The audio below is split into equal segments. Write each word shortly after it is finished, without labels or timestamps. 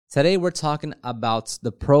Today, we're talking about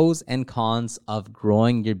the pros and cons of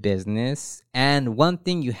growing your business. And one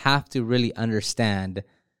thing you have to really understand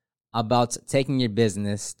about taking your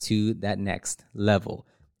business to that next level.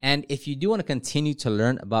 And if you do want to continue to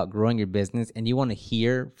learn about growing your business and you want to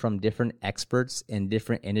hear from different experts in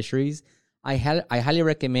different industries, I highly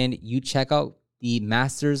recommend you check out the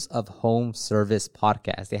Masters of Home Service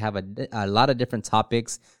podcast. They have a lot of different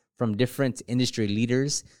topics from different industry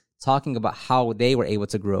leaders talking about how they were able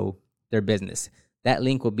to grow their business. That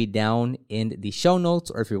link will be down in the show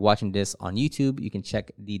notes, or if you're watching this on YouTube, you can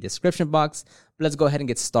check the description box. But let's go ahead and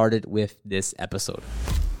get started with this episode.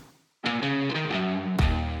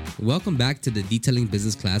 Welcome back to the Detailing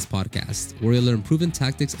Business Class podcast, where you'll learn proven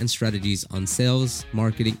tactics and strategies on sales,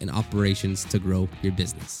 marketing, and operations to grow your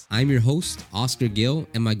business. I'm your host, Oscar Gill,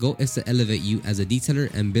 and my goal is to elevate you as a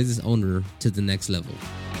detailer and business owner to the next level.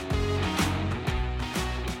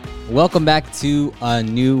 Welcome back to a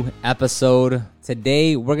new episode.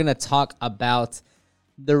 Today, we're going to talk about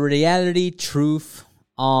the reality truth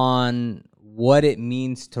on what it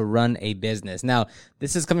means to run a business. Now,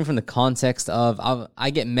 this is coming from the context of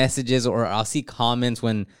I get messages or I'll see comments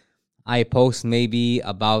when I post maybe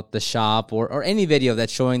about the shop or any video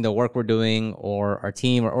that's showing the work we're doing or our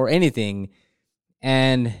team or anything.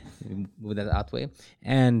 And move that out the way.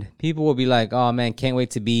 And people will be like, "Oh man, can't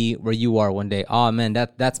wait to be where you are one day. Oh man,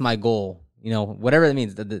 that's my goal." You know, whatever it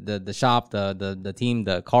means, the shop, the team,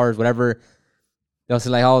 the cars, whatever. They'll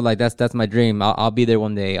say like, "Oh, like that's my dream. I'll be there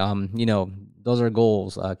one day." You know, those are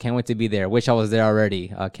goals. Can't wait to be there. Wish I was there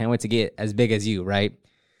already. Can't wait to get as big as you, right?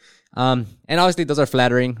 And obviously those are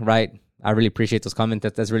flattering, right? I really appreciate those comments.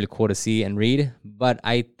 That's really cool to see and read. But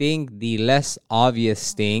I think the less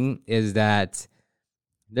obvious thing is that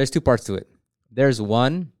there's two parts to it. There's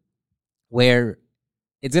one where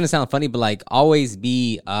it's gonna sound funny, but like always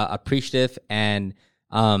be appreciative and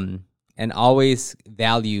always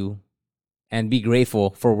value and be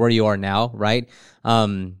grateful for where you are now, right?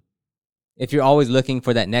 If you're always looking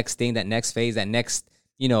for that next thing, that next phase, that next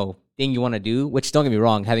thing you want to do, which don't get me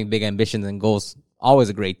wrong, having big ambitions and goals always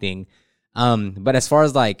a great thing. But as far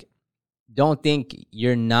as like, don't think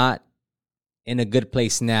you're not in a good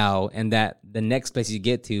place now and that the next place you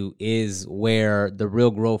get to is where the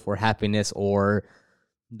real growth or happiness or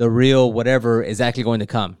the real whatever is actually going to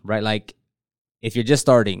come, right? Like if you're just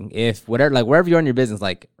starting, if whatever, like wherever you are in your business,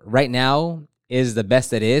 like right now is the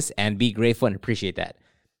best it is, and be grateful and appreciate that.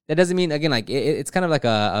 That doesn't mean, again, like it's kind of like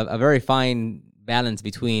a very fine balance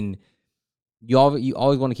between you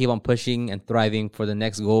always want to keep on pushing and thriving for the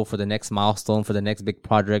next goal, for the next milestone, for the next big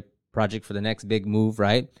project, for the next big move,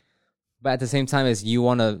 right? But at the same time, as you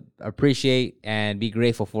want to appreciate and be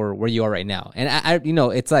grateful for where you are right now. And I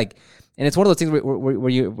it's like, and it's one of those things where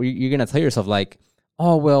you're gonna tell yourself like,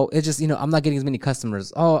 oh well, it's just I'm not getting as many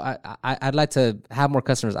customers. Oh, I'd like to have more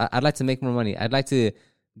customers. I'd like to make more money. I'd like to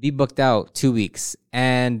be booked out 2 weeks.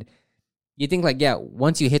 And you think like, yeah,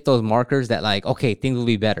 once you hit those markers that like, okay, things will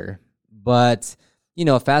be better. But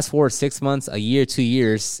fast forward 6 months, a year, 2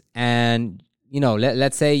 years, and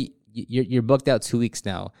let's say you're booked out 2 weeks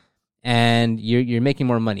now. And you're making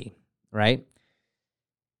more money, right?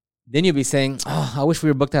 Then you'll be saying, "Oh, I wish we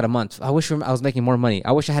were booked out a month. I wish I was making more money.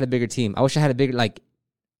 I wish I had a bigger team. I wish I had a bigger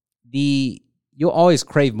You'll always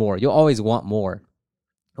crave more. You'll always want more."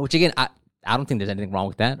 Which again, I don't think there's anything wrong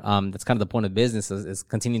with that. That's kind of the point of business is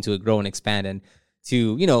continuing to grow and expand and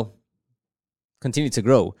to continue to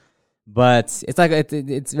grow. But it's like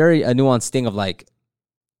it's very a nuanced thing of like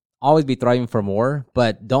always be thriving for more,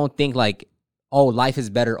 but don't think like, oh, life is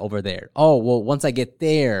better over there. Oh, well, once I get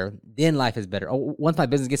there, then life is better. Oh, once my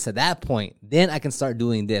business gets to that point, then I can start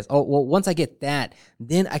doing this. Oh, well, once I get that,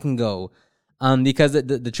 then I can go. Because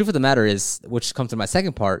the truth of the matter is, which comes to my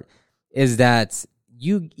second part, is that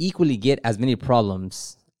you equally get as many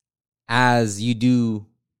problems as you do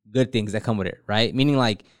good things that come with it, right? Meaning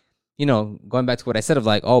like, going back to what I said of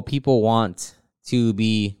like, oh, people want to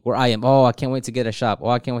be where I am. Oh, I can't wait to get a shop. Oh,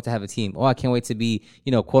 I can't wait to have a team. Oh, I can't wait to be,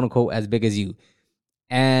 quote unquote, as big as you.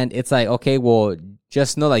 And it's like, okay, well,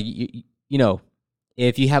 just know like,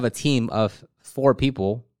 if you have a team of 4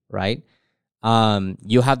 people, right?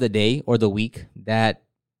 You'll have the day or the week that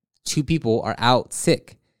 2 people are out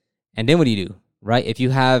sick. And then what do? Right? If you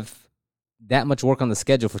have that much work on the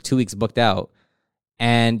schedule for 2 weeks booked out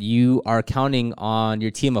and you are counting on your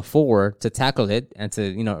team of 4 to tackle it and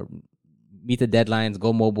to, meet the deadlines,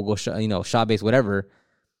 go mobile, go shop based, whatever,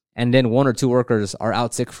 and then 1 or 2 workers are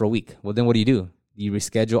out sick for a week. Well, then what do? Do you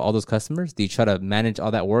reschedule all those customers? Do you try to manage all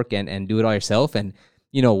that work and do it all yourself and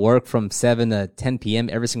work from 7 to 10 p.m.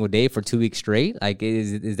 every single day for 2 weeks straight? Like,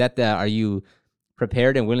 is that are you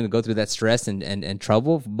prepared and willing to go through that stress and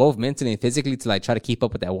trouble, both mentally and physically, to like try to keep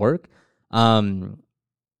up with that work.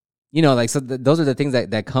 Like, so those are the things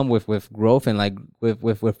that come with growth and like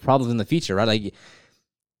with problems in the future, right? Like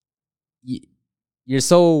you're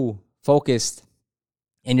so focused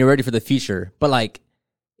and you're ready for the future, but like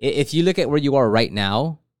if you look at where you are right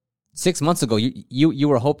now, 6 months ago, you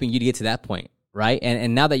were hoping you'd get to that point, right?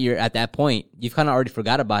 And now that you're at that point, you've kind of already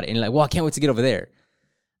forgot about it, and you're like, well, I can't wait to get over there.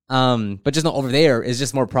 But just not over there is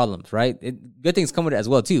just more problems, right? Good things come with it as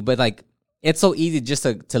well too, but like it's so easy just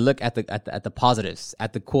to look at the positives,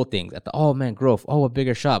 at the cool things, at the, oh man, growth, oh, a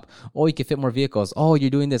bigger shop, oh, you can fit more vehicles, oh, you're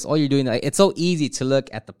doing this, oh, you're doing that. It's so easy to look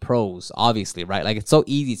at the pros, obviously, right? Like it's so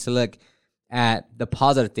easy to look at the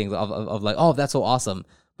positive things of like, oh, that's so awesome.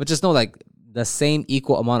 But just know like the same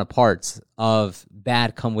equal amount of parts of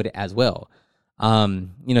bad come with it as well. If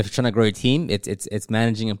you're trying to grow your team, it's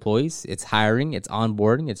managing employees, it's hiring, it's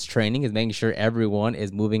onboarding, it's training, it's making sure everyone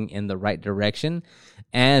is moving in the right direction.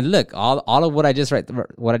 And look, all of what I just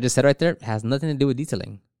said right there has nothing to do with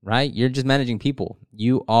detailing, right? You're just managing people.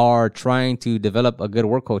 You are trying to develop a good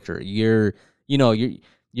work culture. Your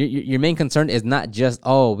main concern is not just,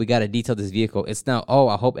 oh, we got to detail this vehicle. It's now, oh,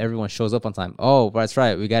 I hope everyone shows up on time. Oh, that's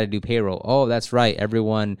right, we got to do payroll. Oh, that's right,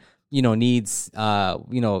 everyone needs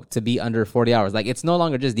to be under 40 hours. Like it's no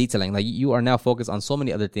longer just detailing. Like you are now focused on so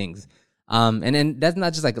many other things. And that's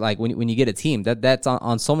not just like when you get a team, that's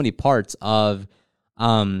on so many parts of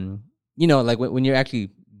like when you're actually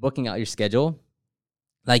booking out your schedule.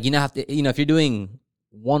 Like have to, if you're doing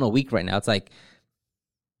one a week right now, it's like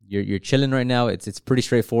you're chilling right now. It's pretty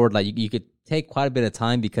straightforward. Like you could take quite a bit of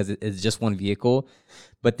time because it's just one vehicle.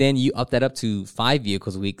 But then you up that up to 5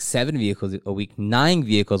 vehicles a week, 7 vehicles a week, 9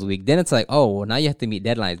 vehicles a week. Then it's like, oh, well, now you have to meet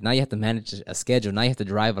deadlines. Now you have to manage a schedule. Now you have to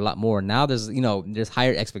drive a lot more. Now there's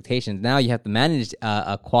higher expectations. Now you have to manage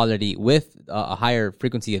a quality with a higher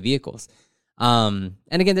frequency of vehicles. And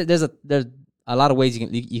again, there's a lot of ways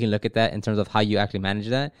you can look at that in terms of how you actually manage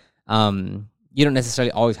that. You don't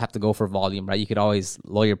necessarily always have to go for volume, right? You could always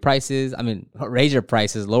lower your prices. I mean, raise your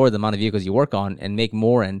prices, lower the amount of vehicles you work on, and make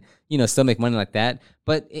more, and still make money like that.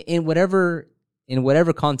 But in whatever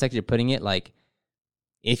context you're putting it, like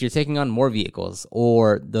if you're taking on more vehicles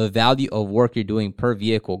or the value of work you're doing per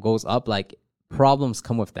vehicle goes up, like problems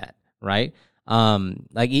come with that, right?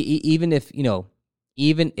 Like even if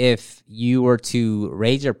you were to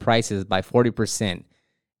raise your prices by 40%.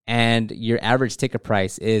 And your average ticket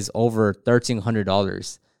price is over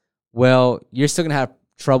 $1,300, well, you're still gonna have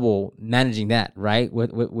trouble managing that, right?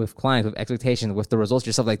 With clients, with expectations, with the results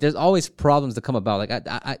yourself. Like, there's always problems that come about. Like,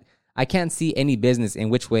 I can't see any business in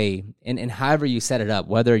which way, and however you set it up,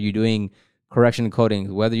 whether you're doing correction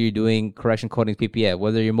coding, whether you're doing correction coding PPF,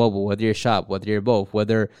 whether you're mobile, whether you're shop, whether you're both,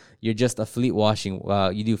 whether you're just a fleet washing,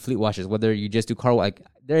 you do fleet washes, whether you just do car wash. Like,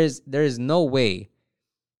 there is no way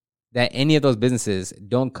that any of those businesses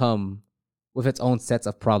don't come with its own sets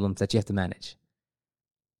of problems that you have to manage,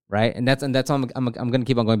 right? And that's how I'm going to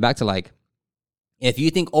keep on going back to, like, if you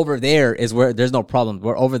think over there is where there's no problem,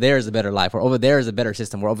 where over there is a better life, where over there is a better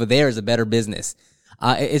system, where over there is a better business,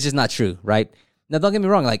 it's just not true, right? Now, don't get me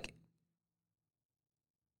wrong, like,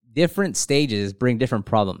 different stages bring different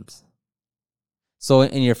problems. So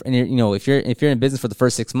in your if you're in business for the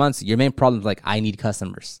first 6 months, your main problem is like, I need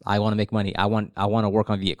customers, I want to make money, I want to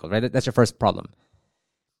work on vehicles, right? That's your first problem.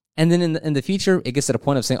 And then in the future, it gets to the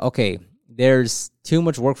point of saying, okay, there's too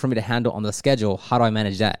much work for me to handle on the schedule. How do I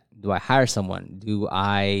manage that? Do I hire someone? Do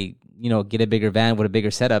I get a bigger van with a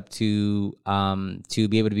bigger setup to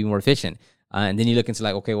be able to be more efficient? And then you look into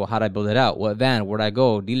like, okay, well, how do I build it out? What van? Where'd I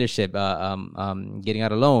go? Dealership? Getting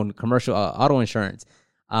out a loan? Commercial auto insurance?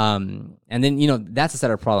 And then, that's a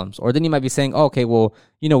set of problems. Or then you might be saying, oh, okay, well,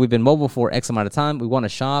 we've been mobile for X amount of time. We want a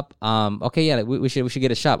shop. Okay, yeah, we should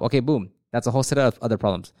get a shop. Okay, boom. That's a whole set of other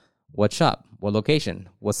problems. What shop? What location?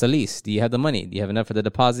 What's the lease? Do you have the money? Do you have enough for the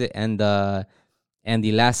deposit and the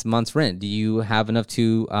last month's rent? Do you have enough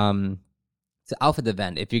to outfit the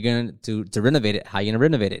van? If you're going to renovate it, how are you going to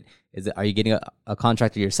renovate it? Are you getting a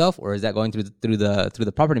contractor yourself, or is that going through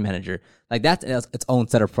the property manager? Like, that's its own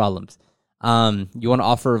set of problems. You want to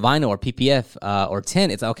offer vinyl or PPF or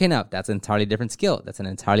tin. It's okay, now that's an entirely different skill. That's an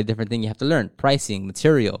entirely different thing you have to learn. Pricing,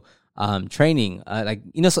 material, training.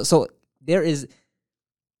 So there is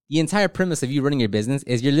the entire premise of you running your business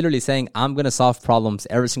is you're literally saying, I'm going to solve problems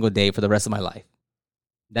every single day for the rest of my life.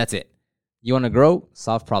 That's it. You want to grow?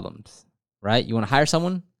 Solve problems, right? You want to hire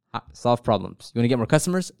someone? Solve problems. You want to get more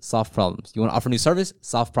customers? Solve problems. You want to offer new service?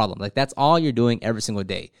 Solve problems. Like, that's all you're doing every single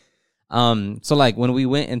day. So like when we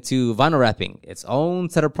went into vinyl wrapping, its own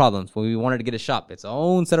set of problems. When we wanted to get a shop, its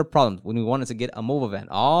own set of problems. When we wanted to get a mobile van,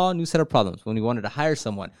 all new set of problems. When we wanted to hire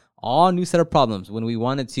someone, all new set of problems. When we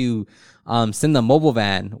wanted to send a mobile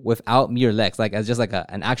van without me or Lex, like as just like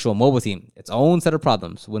an actual mobile team, its own set of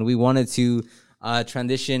problems. When we wanted to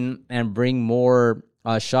transition and bring more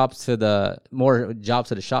jobs to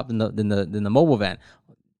the shop than the mobile van,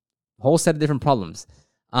 whole set of different problems.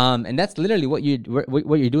 And that's literally what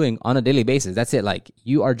you're doing on a daily basis. That's it. Like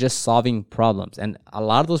you are just solving problems, and a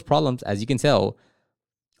lot of those problems, as you can tell,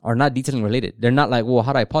 are not detailing related. They're not like, well,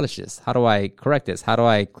 how do I polish this? How do I correct this? How do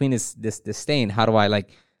I clean this stain? How do I like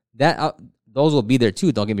that? Those will be there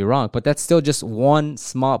too. Don't get me wrong, but that's still just one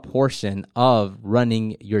small portion of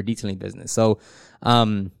running your detailing business. So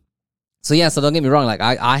don't get me wrong. Like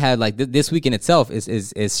I had like this week in itself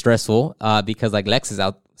is stressful because like Lex is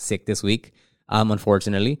out sick this week.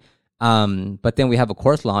 Unfortunately. But then we have a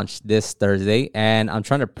course launch this Thursday, and I'm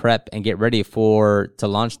trying to prep and get ready to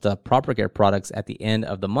launch the Proper Care products at the end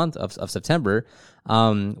of the month of September,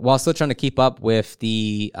 while still trying to keep up with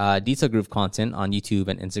the Detail Groove content on YouTube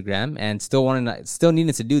and Instagram, and still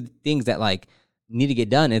needing to do things that like need to get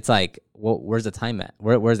done. It's like, well, where's the time at?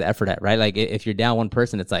 Where's the effort at? Right? Like if you're down one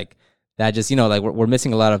person, it's like that just, like we're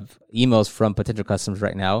missing a lot of emails from potential customers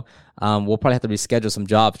right now. We'll probably have to reschedule some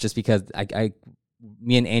jobs just because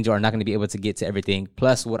me and Angel are not going to be able to get to everything.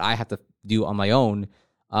 Plus what I have to do on my own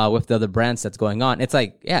with the other brands that's going on. It's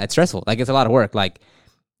like, yeah, it's stressful. Like it's a lot of work. Like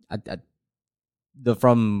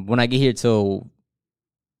from when I get here till,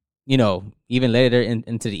 even later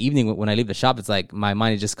into the evening when I leave the shop, it's like my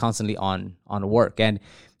mind is just constantly on work. And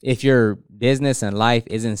if your business and life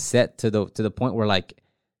isn't set to the point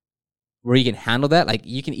where you can handle that, like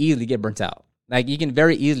you can easily get burnt out. Like you can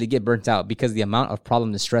very easily get burnt out because the amount of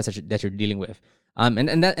problem and stress that you're dealing with.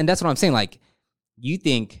 And that's what I'm saying. Like you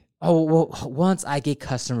think, oh, well, once I get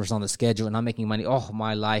customers on the schedule and I'm making money, oh,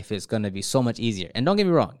 my life is going to be so much easier. And don't get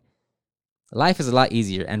me wrong, life is a lot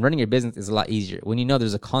easier and running your business is a lot easier when you know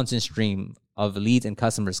there's a constant stream of leads and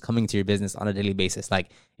customers coming to your business on a daily basis.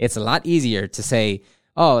 Like it's a lot easier to say,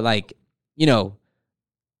 oh, like,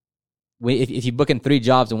 if you book in 3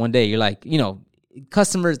 jobs in one day, you're like,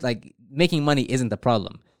 customers, like making money isn't the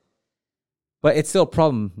problem, but it's still a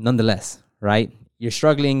problem nonetheless, right? You're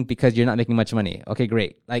struggling because you're not making much money. Okay,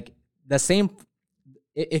 great. Like the same,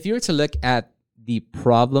 if you were to look at the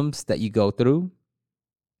problems that you go through,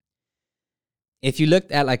 if you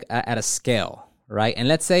looked at at a scale, right? And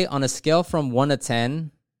let's say on a scale from 1 to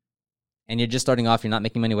 10, and you're just starting off, you're not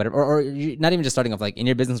making money, whatever, or you're not even just starting off, like in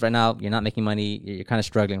your business right now, you're not making money, you're kind of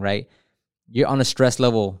struggling, right? You're on a stress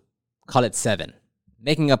level, call it 7,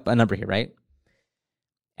 making up a number here, right?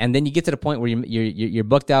 And then you get to the point where you're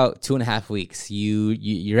booked out 2.5 weeks.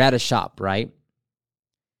 You're at a shop, right?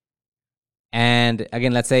 And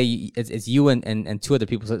again, let's say it's you and 2 other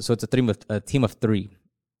people, so it's a team of 3,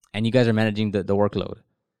 and you guys are managing the workload.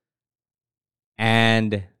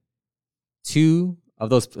 And 2 of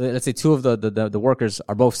those, let's say 2 of the workers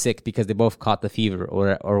are both sick because they both caught the fever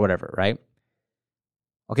or whatever, right?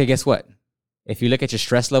 Okay, guess what? If you look at your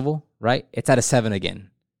stress level, right, it's at a 7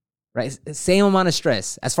 again, right? Same amount of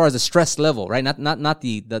stress as far as the stress level, right? Not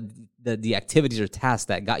the activities or tasks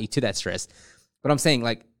that got you to that stress. But I'm saying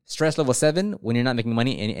like stress level 7 when you're not making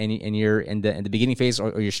money and you're in the beginning phase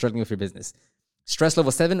or you're struggling with your business. Stress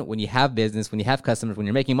level 7 when you have business, when you have customers, when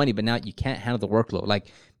you're making money, but now you can't handle the workload.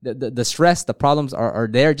 Like the stress, the problems are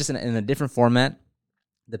there just in a different format,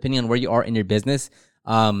 depending on where you are in your business.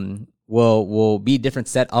 Will be a different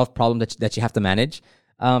set of problems that you have to manage.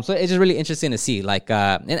 So it's just really interesting to see, like,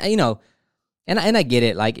 and I get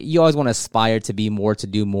it. Like you always want to aspire to be more, to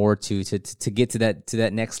do more, to get to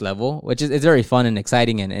that next level, which is it's very fun and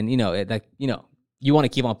exciting. And you want to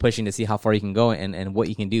keep on pushing to see how far you can go and what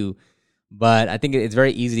you can do. But I think it's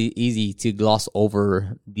very easy to gloss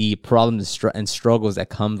over the problems and struggles that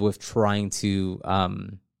comes with trying to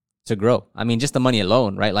grow. I mean, just the money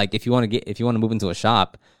alone, right? Like if you want to move into a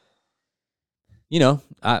shop,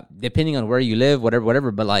 depending on where you live,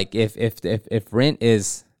 whatever. But like if rent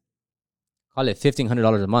is, call it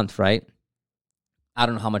 $1,500 a month, right? I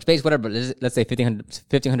don't know how much base, whatever, but let's say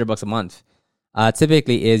 $1,500 a month.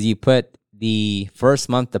 Typically is you put the first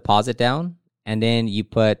month deposit down, and then you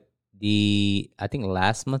put I think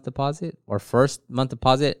last month deposit or first month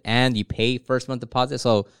deposit, and you pay first month deposit.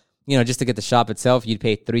 So, just to get the shop itself, you'd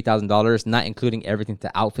pay $3,000, not including everything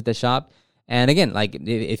to outfit the shop. And again, like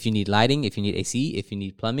if you need lighting, if you need AC, if you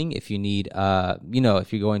need plumbing, if you need,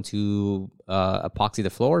 if you're going to epoxy the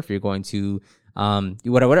floor, if you're going to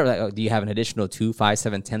Whatever. Like, do you have an additional $2, $5,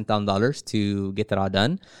 $7, $10,000 to get that all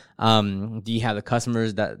done? Do you have the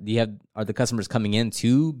customers are the customers coming in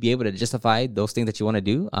to be able to justify those things that you want to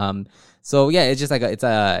do? So yeah, it's just like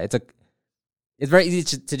it's very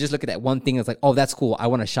easy to just look at that one thing that's like, oh, that's cool, I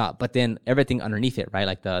want to shop. But then everything underneath it, right?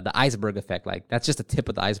 Like the iceberg effect, like that's just the tip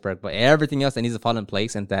of the iceberg. But everything else that needs to fall in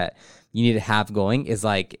place and that you need to have going is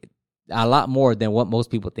like a lot more than what most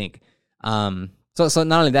people think. So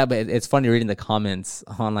not only that, but it's funny reading the comments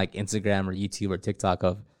on like Instagram or YouTube or TikTok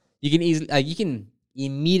of you can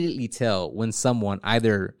immediately tell when someone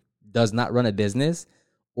either does not run a business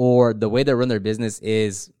or the way they run their business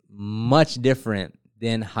is much different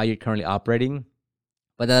than how you're currently operating.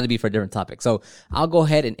 But that'll be for a different topic. So I'll go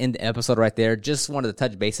ahead and end the episode right there. Just wanted to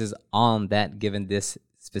touch bases on that given this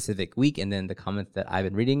specific week and then the comments that I've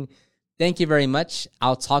been reading. Thank you very much.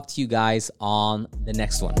 I'll talk to you guys on the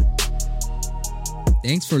next one.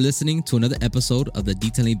 Thanks for listening to another episode of the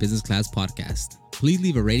Detailing Business Class podcast. Please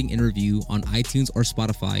leave a rating and review on iTunes or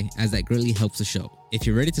Spotify as that greatly helps the show. If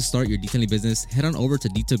you're ready to start your detailing business, head on over to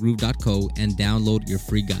detailgroove.co and download your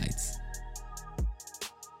free guides.